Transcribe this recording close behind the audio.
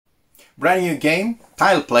brand new game,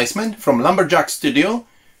 tile placement from Lumberjack Studio,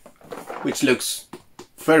 which looks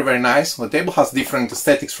very nice. The table has different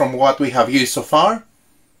aesthetics from what we have used so far.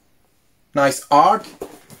 Nice art,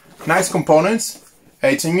 nice components.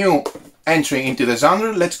 It's a new entry into the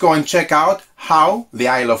genre. Let's go and check out how the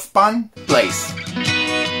Isle of Pan plays.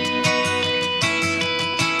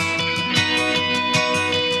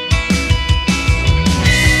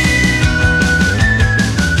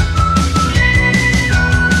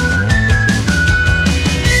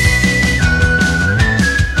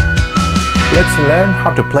 Let's learn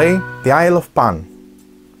how to play the Isle of Pan.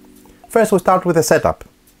 First we start with a setup.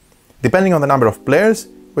 Depending on the number of players,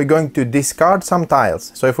 we're going to discard some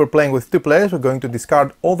tiles. So if we're playing with 2 players, we're going to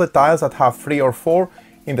discard all the tiles that have 3 or 4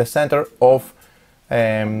 in the center of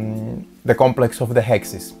the complex of the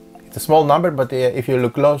hexes. It's a small number, but if you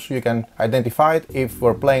look close you can identify it. If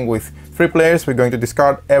we're playing with 3 players, we're going to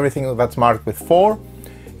discard everything that's marked with 4.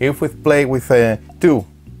 If we play with 2,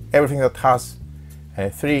 everything that has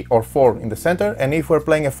 3 or 4 in the center, and if we're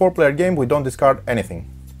playing a 4-player game, we don't discard anything.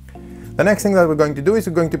 The next thing that we're going to do is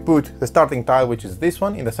we're going to put the starting tile, which is this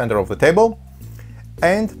one, in the center of the table,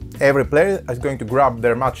 and every player is going to grab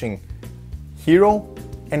their matching hero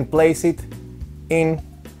and place it in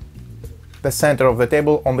the center of the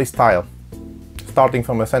table on this tile, starting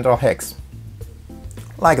from the central hex,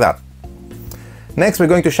 like that. Next we're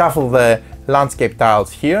going to shuffle the landscape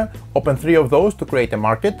tiles here, open 3 of those to create a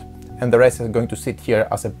market, and the rest is going to sit here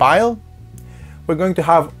as a pile. We're going to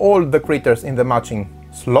have all the critters in the matching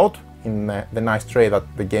slot in the nice tray that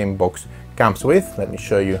the game box comes with. Let me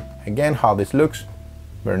show you again how this looks.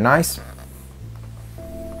 Very nice.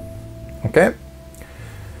 Okay.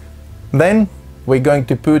 Then we're going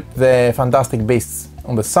to put the fantastic beasts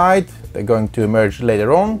on the side. They're going to emerge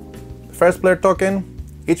later on. First player token.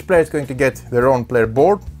 Each player is going to get their own player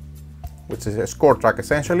board, which is a score track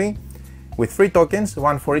essentially, with 3 tokens,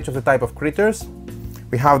 1 for each of the type of critters.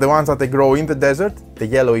 We have the ones that they grow in the desert, the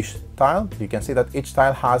yellowish tile. You can see that each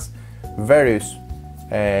tile has various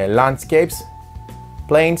landscapes,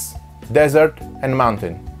 plains, desert and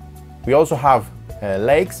mountain. We also have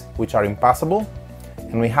lakes, which are impassable,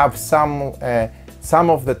 and we have some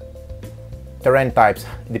of the terrain types,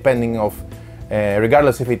 depending of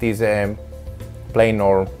regardless if it is plain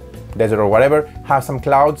or desert or whatever, have some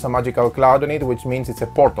clouds, a magical cloud on it, which means it's a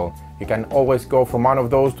portal. You can always go from one of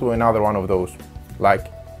those to another one of those,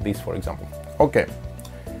 like this for example. Okay,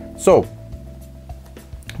 so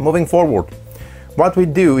moving forward, what we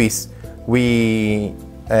do is we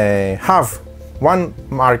have one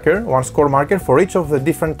score marker for each of the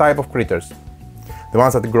different type of critters. The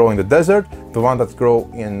ones that grow in the desert, the ones that grow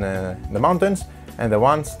in the mountains, and the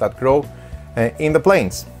ones that grow in the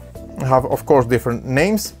plains. We have of course different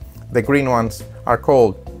names. The green ones are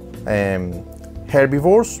called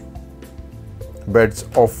herbivores, birds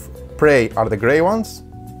of prey are the gray ones,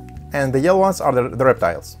 and the yellow ones are the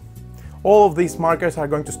reptiles. All of these markers are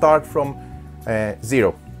going to start from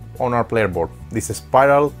 0 on our player board. This is a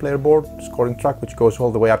spiral player board scoring track which goes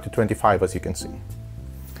all the way up to 25, as you can see.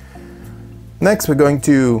 Next we're going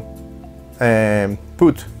to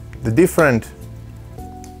put the different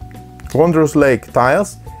Wondrous Lake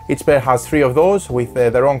tiles. Each player has 3 of those with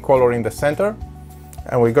their own color in the center,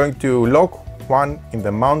 and we're going to lock one in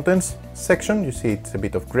the mountains section. You see it's a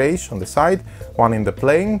bit of grayish on the side. One in the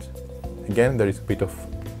plains, again there is a bit of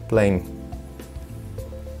plain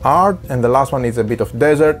art, and the last one is a bit of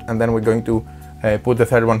desert, and then we're going to put the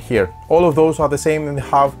third one here. All of those are the same and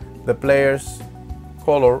have the player's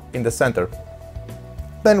color in the center.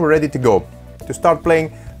 Then we're ready to go to start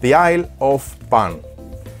playing the Isle of Pan.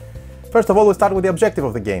 First of all, we'll start with the objective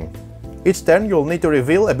of the game. Each turn you'll need to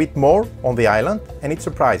reveal a bit more on the island and its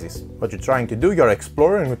surprises. What you're trying to do, you're an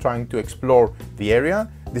explorer and you're trying to explore the area,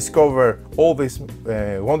 discover all these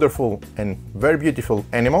wonderful and very beautiful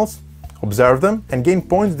animals, observe them and gain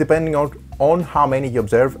points depending on how many you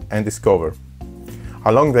observe and discover.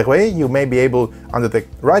 Along the way you may be able, under the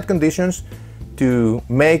right conditions, to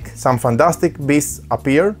make some fantastic beasts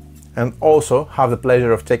appear and also have the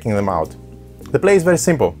pleasure of checking them out. The play is very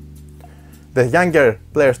simple. The younger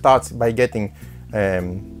player starts by getting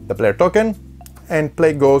the player token, and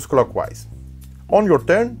play goes clockwise. On your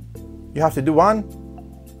turn, you have to do one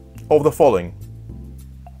of the following.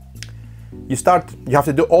 You have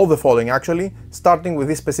to do all the following actually, starting with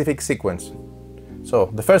this specific sequence. So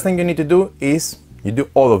the first thing you need to do is you do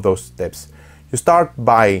all of those steps. You start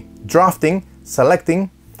by drafting,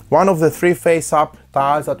 selecting one of the 3 face-up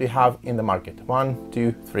tiles that we have in the market. 1,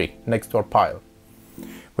 2, 3, next to our pile.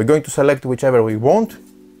 We're going to select whichever we want,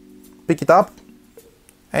 pick it up,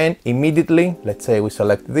 and immediately, let's say we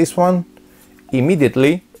select this one,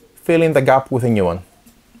 immediately fill in the gap with a new one.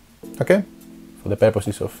 Okay? For the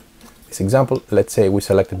purposes of this example, let's say we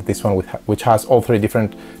selected this one which has all three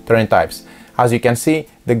different terrain types. As you can see,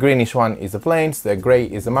 the greenish one is the plains, the grey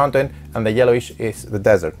is the mountain, and the yellowish is the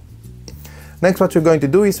desert. Next, what we're going to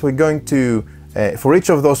do is we're going to, for each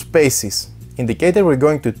of those spaces indicated, we're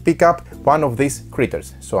going to pick up one of these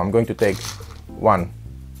critters. So I'm going to take one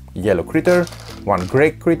yellow critter, one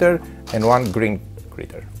grey critter, and one green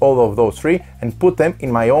critter. All of those three, and put them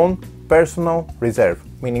in my own personal reserve,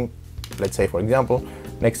 meaning, let's say for example,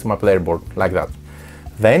 next to my player board, like that.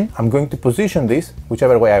 Then I'm going to position this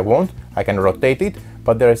whichever way I want. I can rotate it,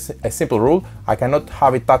 but there is a simple rule. I cannot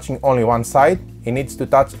have it touching only one side. It needs to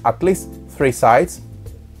touch at least three sides.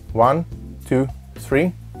 1, 2,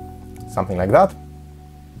 3, something like that.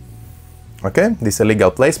 Okay, this is a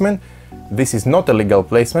legal placement. This is not a legal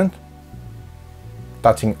placement.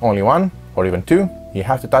 Touching only one or even two, you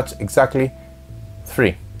have to touch exactly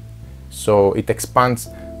 3. So it expands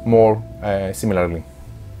more similarly.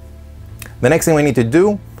 The next thing we need to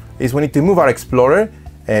do is we need to move our explorer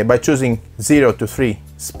by choosing 0 to 3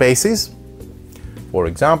 spaces. For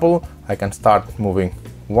example, I can start moving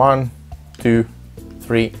 1, 2,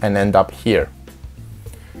 3 and end up here.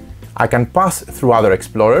 I can pass through other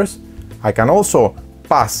explorers. I can also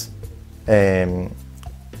pass on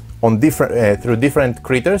through different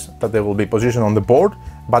critters that they will be positioned on the board,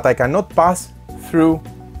 but I cannot pass through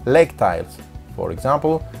lake tiles. For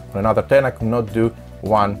example, on another turn I could not do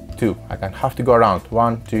 1, 2. I can have to go around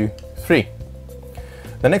 1, 2, 3.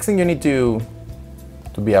 The next thing you need to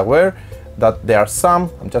be aware that there are some,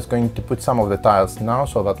 I'm just going to put some of the tiles now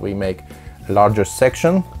so that we make a larger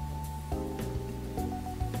section.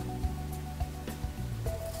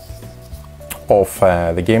 Of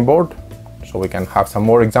the game board, so we can have some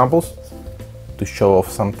more examples to show off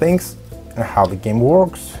some things and how the game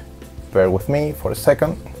works. Bear with me for a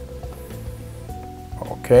second.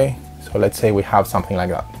 Okay, so let's say we have something like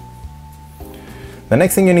that. The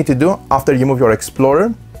next thing you need to do after you move your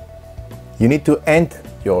explorer, you need to end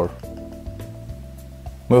your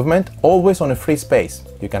movement always on a free space.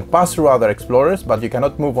 You can pass through other explorers, but you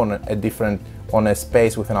cannot move on a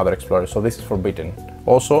space with another explorer, so this is forbidden.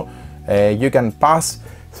 Also, you can pass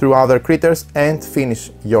through other critters and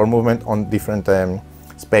finish your movement on different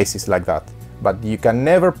spaces like that. But you can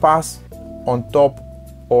never pass on top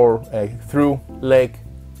or through lake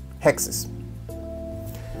hexes.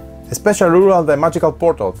 A special rule are the magical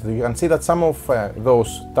portals. You can see that some of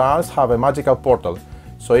those tiles have a magical portal.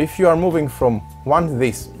 So if you are moving from one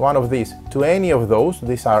of these to any of those,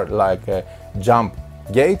 these are like jump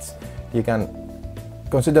gates, you can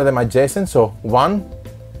consider them adjacent. So 1,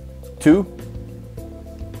 2,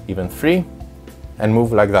 even 3, and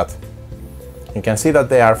move like that. You can see that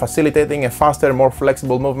they are facilitating a faster, more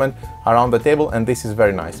flexible movement around the table, and this is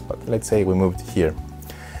very nice. But let's say we moved here.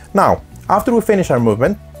 Now, after we finish our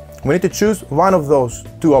movement, we need to choose one of those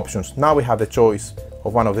two options. Now we have the choice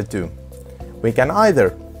of one of the two. We can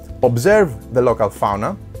either observe the local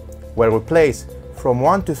fauna, where we place from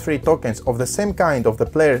 1 to 3 tokens of the same kind of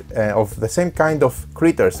the same kind of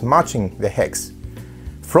critters matching the hex,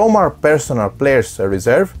 from our personal player's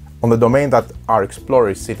reserve on the domain that our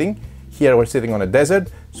explorer is sitting. Here we're sitting on a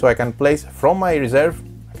desert, so I can place from my reserve,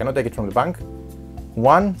 I cannot take it from the bank,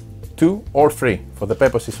 1, 2 or 3. For the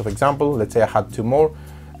purposes of example, let's say I had 2 more,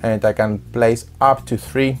 and I can place up to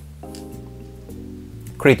 3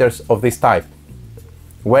 critters of this type,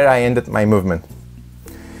 where I ended my movement.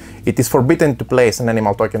 It is forbidden to place an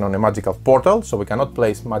animal token on a magical portal, so we cannot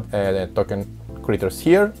place token critters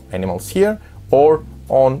here, animals here, or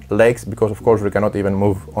on lakes, because of course we cannot even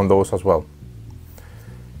move on those as well.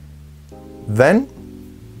 Then,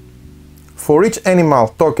 for each animal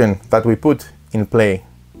token that we put in play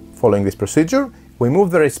following this procedure, we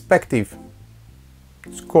move the respective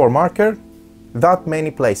score marker that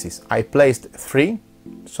many places. I placed 3,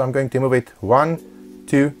 so I'm going to move it 1,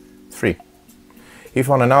 2, 3. If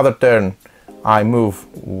on another turn I move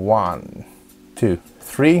 1, 2,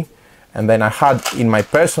 3, and then I had in my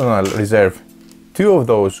personal reserve 2 of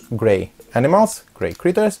those grey animals, grey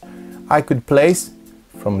critters, I could place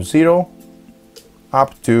from 0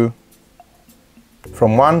 up to,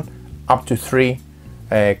 from 1 up to 3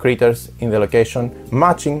 critters in the location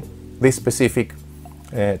matching this specific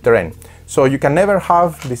terrain. So you can never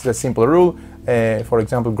have, this is a simple rule, for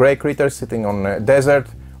example, grey critters sitting on a desert,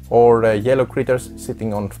 or yellow critters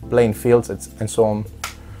sitting on plain fields and so on,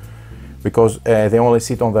 because they only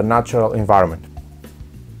sit on the natural environment.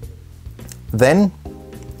 Then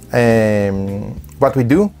what we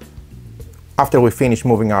do after we finish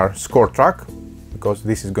moving our score track, because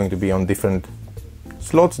this is going to be on different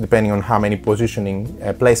slots, depending on how many positioning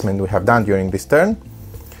placement we have done during this turn.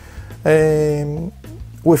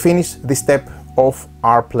 We finish this step of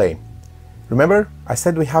our play. Remember, I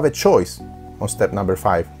said we have a choice on step number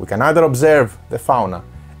 5. We can either observe the fauna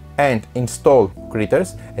and install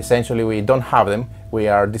critters. Essentially, we don't have them, we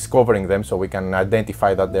are discovering them, so we can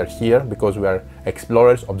identify that they're here because we are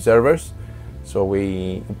explorers, observers.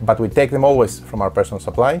 But we take them always from our personal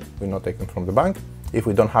supply, we not take them from the bank. If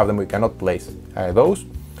we don't have them, we cannot place those.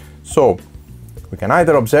 So we can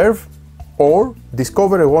either observe or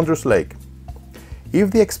discover a wondrous lake.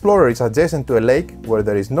 If the explorer is adjacent to a lake where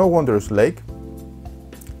there is no wondrous lake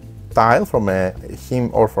tile from him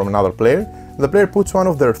or from another player, the player puts one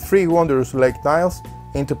of their 3 wondrous lake tiles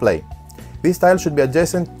into play. This tile should be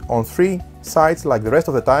adjacent on 3 sides like the rest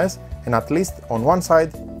of the tiles and at least on one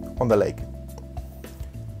side on the lake.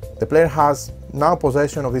 The player has now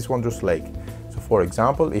possession of this wondrous lake. So for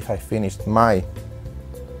example, if I finished my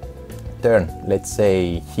turn, let's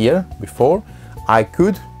say here before, I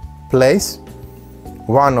could place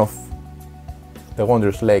one of the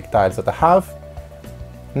wondrous lake tiles that I have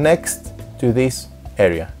next to this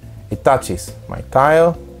area. It touches my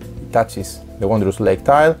tile, it touches the wondrous lake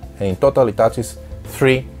tile, and in total it touches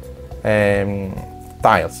 3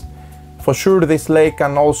 tiles. For sure this lake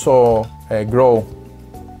can also grow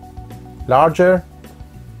larger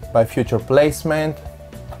by future placement,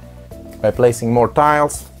 by placing more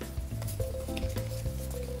tiles,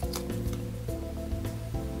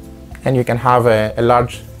 and you can have a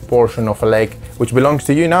large portion of a lake which belongs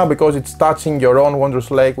to you now because it's touching your own wondrous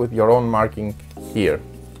lake with your own marking here.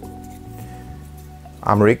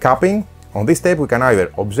 I'm recapping. On this step we can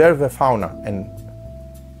either observe the fauna and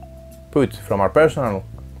put from our personal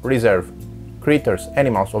reserve critters,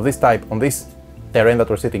 animals of this type on this terrain that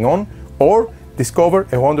we're sitting on, or discover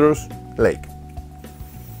a wondrous lake.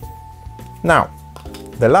 Now,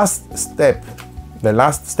 the last step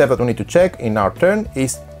that we need to check in our turn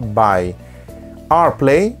is by our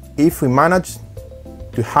play if we manage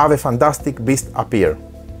to have a fantastic beast appear.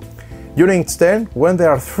 During its turn, when there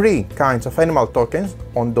are 3 kinds of animal tokens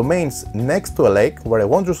on domains next to a lake where a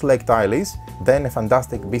wondrous lake tile is, then a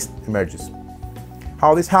fantastic beast emerges.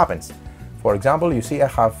 How this happens? For example, you see I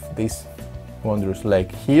have this wondrous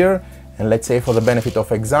lake here, and let's say for the benefit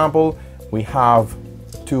of example, we have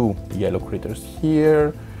 2 yellow critters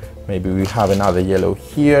here, maybe we have another yellow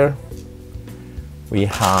here, we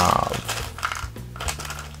have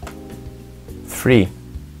 3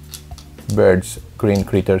 birds, green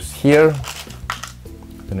critters here.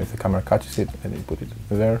 I don't know if the camera catches it, let me put it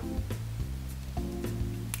there.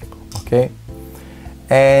 Okay,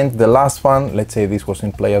 and the last one, let's say this was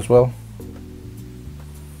in play as well.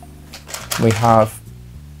 We have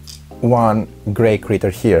 1 gray critter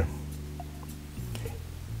here.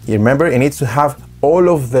 You remember, it needs to have all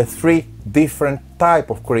of the 3 different type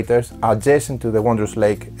of critters adjacent to the wondrous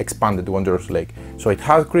lake, expanded wondrous lake. So it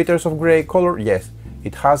has critters of gray color, yes.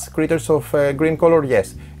 It has critters of green color,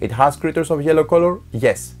 yes. It has critters of yellow color,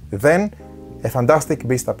 yes. Then a fantastic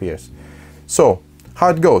beast appears. So how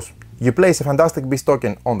it goes? You place a fantastic beast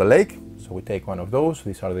token on the lake. So we take one of those.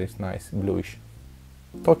 These are these nice bluish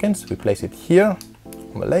tokens. We place it here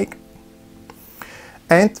on the lake.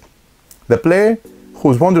 And the player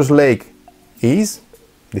whose wondrous lake is,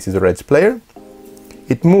 this is the red player,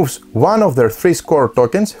 it moves one of their 3 score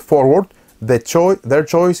tokens forward. Their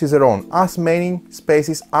choice is their own, as many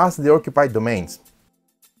spaces as the occupied domains.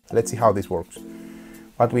 Let's see how this works.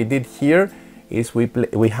 What we did here is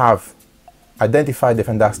we have identified the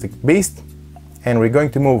fantastic beast, and we're going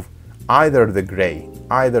to move either the gray,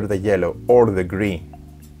 either the yellow, or the green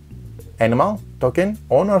animal token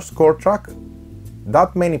on our score track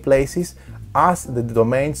that many places as the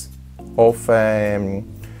domains of that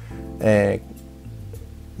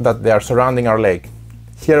they are surrounding our lake.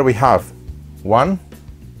 Here we have 1,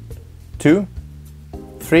 2,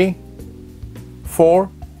 3, 4,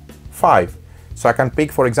 5. So I can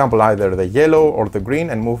pick, for example, either the yellow or the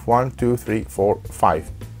green and move 1, 2, 3, 4,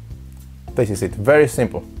 5. This is it, very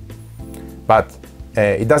simple. But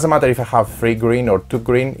it doesn't matter if I have 3 green or 2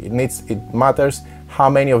 green, it matters how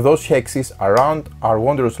many of those hexes around our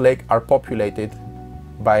wondrous lake are populated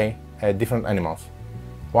by different animals.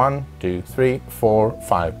 1, 2, 3, 4,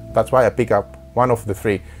 5. That's why I pick up one of the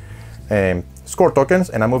 3 score tokens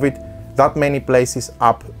and I move it that many places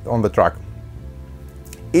up on the track.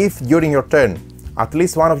 If during your turn at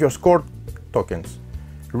least one of your score tokens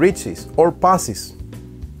reaches or passes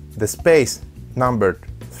the space numbered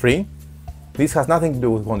 3, this has nothing to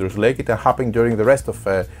do with wondrous lake, it can happen during the rest of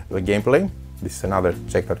the gameplay. This is another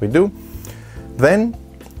check that we do. Then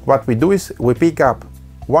what we do is we pick up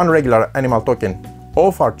 1 regular animal token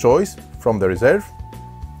of our choice from the reserve,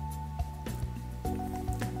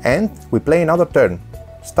 and we play another turn,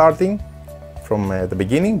 starting from the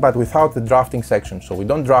beginning, but without the drafting section. So we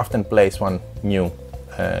don't draft and place one new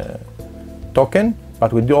token,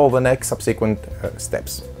 but we do all the next subsequent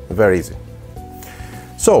steps. Very easy.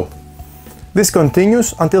 So this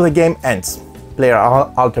continues until the game ends. Player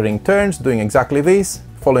altering turns, doing exactly this,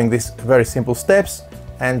 following these very simple steps,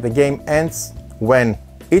 and the game ends when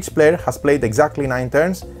each player has played exactly 9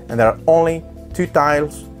 turns and there are only 2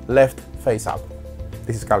 tiles left face up.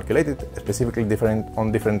 This is calculated specifically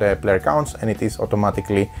on different player counts, and it is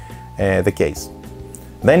automatically the case.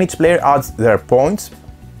 Then each player adds their points.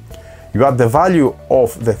 You add the value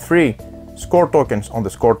of the 3 score tokens on the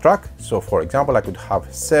score track. So for example, I could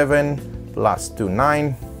have 7 plus 2,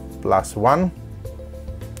 9 plus 1.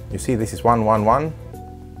 You see, this is 1, 1, 1,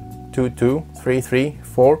 2, 2, 3, 3,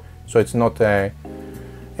 4. So it's not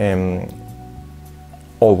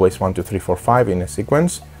always 1, 2, 3, 4, 5 in a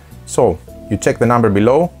sequence. So you check the number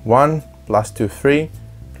below, 1 plus 2, 3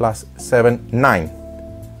 plus 7, 9.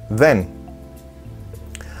 Then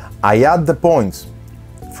I add the points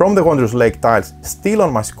from the Wondrous Lake tiles still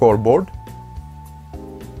on my scoreboard,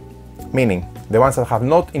 meaning the ones that have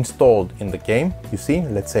not installed in the game. You see,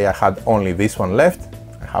 let's say I had only this one left.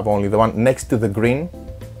 I have only the one next to the green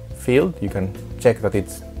field. You can check that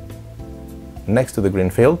it's next to the green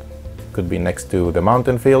field. Could be next to the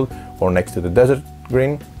mountain field or next to the desert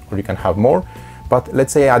green, or you can have more. But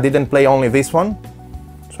let's say I didn't play only this one,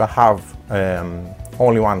 so I have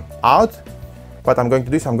only one out. What I'm going to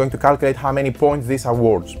do is I'm going to calculate how many points this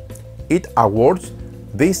awards. It awards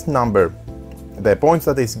this number. The points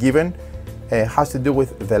that is given has to do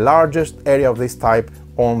with the largest area of this type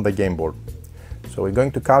on the game board. So we're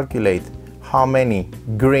going to calculate how many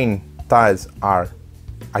green tiles are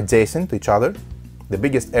adjacent to each other, the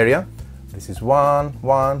biggest area. This is 1,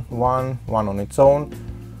 1, 1, 1 on its own.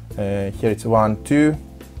 Here it's 1, 2,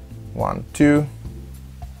 1, 2.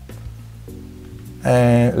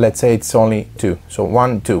 Let's say it's only 2, so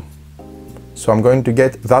 1, 2. So I'm going to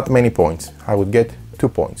get that many points. I would get 2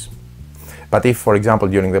 points. But if, for example,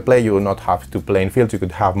 during the play you will not have 2 playing fields, you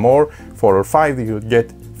could have more, 4 or 5, you would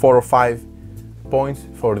get 4 or 5 points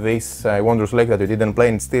for this Wondrous Lake that you didn't play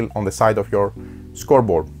and still on the side of your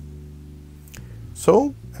scoreboard.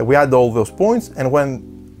 So we add all those points, and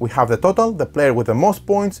when we have the total, the player with the most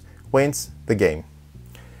points wins the game.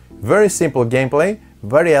 Very simple gameplay,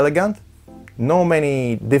 very elegant, no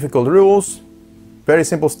many difficult rules, very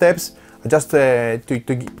simple steps. Just to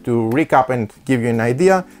recap and give you an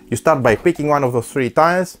idea, you start by picking one of those 3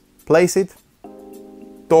 tiles, place it,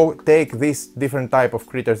 take these different type of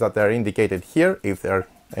critters that are indicated here, if they're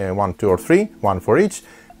 1, 2 or 3, 1 for each,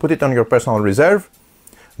 put it on your personal reserve,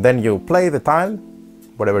 then you play the tile,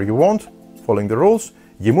 whatever you want, following the rules.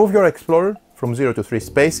 You move your explorer from 0 to 3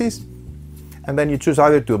 spaces, and then you choose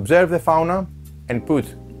either to observe the fauna and put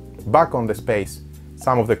back on the space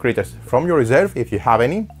some of the critters from your reserve, if you have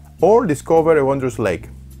any, or discover a Wondrous Lake.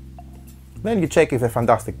 Then you check if a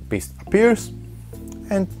fantastic beast appears,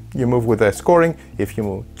 and you move with the scoring. If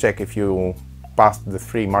you check if you passed the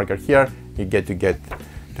 3 marker here, you get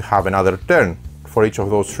to have another turn for each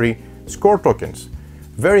of those 3 score tokens.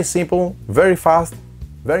 Very simple, very fast,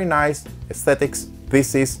 very nice aesthetics.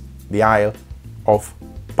 This is the Isle of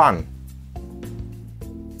Pan.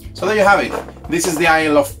 So there you have it. This is the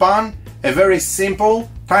Isle of Pan, a very simple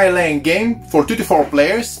tile laying game for 2 to 4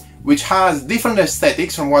 players, which has different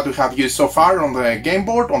aesthetics from what we have used so far on the game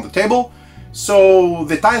board, on the table. So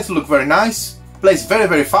the tiles look very nice, plays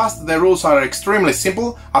very fast, the rules are extremely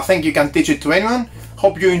simple. I think you can teach it to anyone.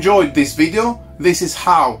 Hope you enjoyed this video. This is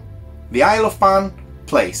how the Isle of Pan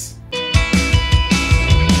plays.